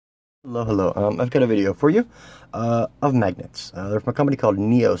Hello. I've got a video for you of magnets. They're from a company called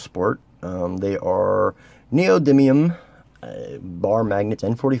NeoSport. They are neodymium bar magnets,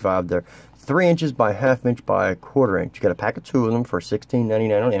 N45. They're 3 inches by 1/2 inch by 1/4 inch. You got a pack of 2 of them for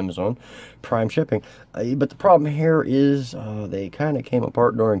 $16.99 on Amazon, prime shipping. But the problem here is they kind of came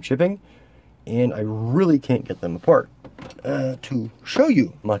apart during shipping, and I really can't get them apart to show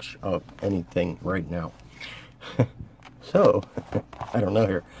you much of anything right now. So, I don't know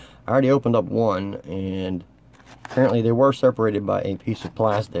here. I already opened up one, and apparently they were separated by a piece of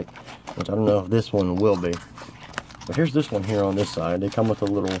plastic, which I don't know if this one will be. But here's this one here on this side. They come with a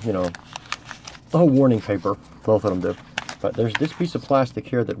little, the whole warning paper. Both of them do. But there's this piece of plastic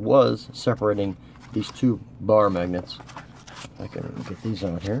here that was separating these 2 bar magnets. I can get these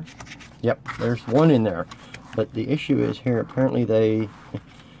out here. Yep, there's one in there. But the issue is here, apparently they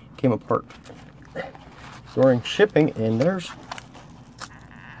came apart during shipping, and there's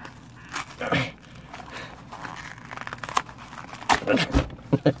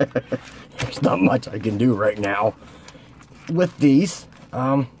there's not much I can do right now with these.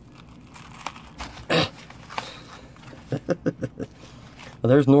 Well,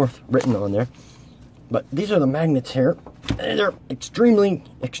 there's North written on there, but these are the magnets here. They're extremely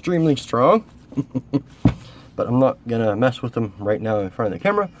strong. But I'm not gonna mess with them right now in front of the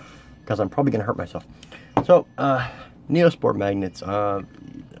camera because I'm probably gonna hurt myself. So NeoSport magnets, the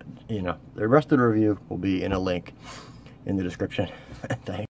rest of the review will be in a link in the description. Thanks.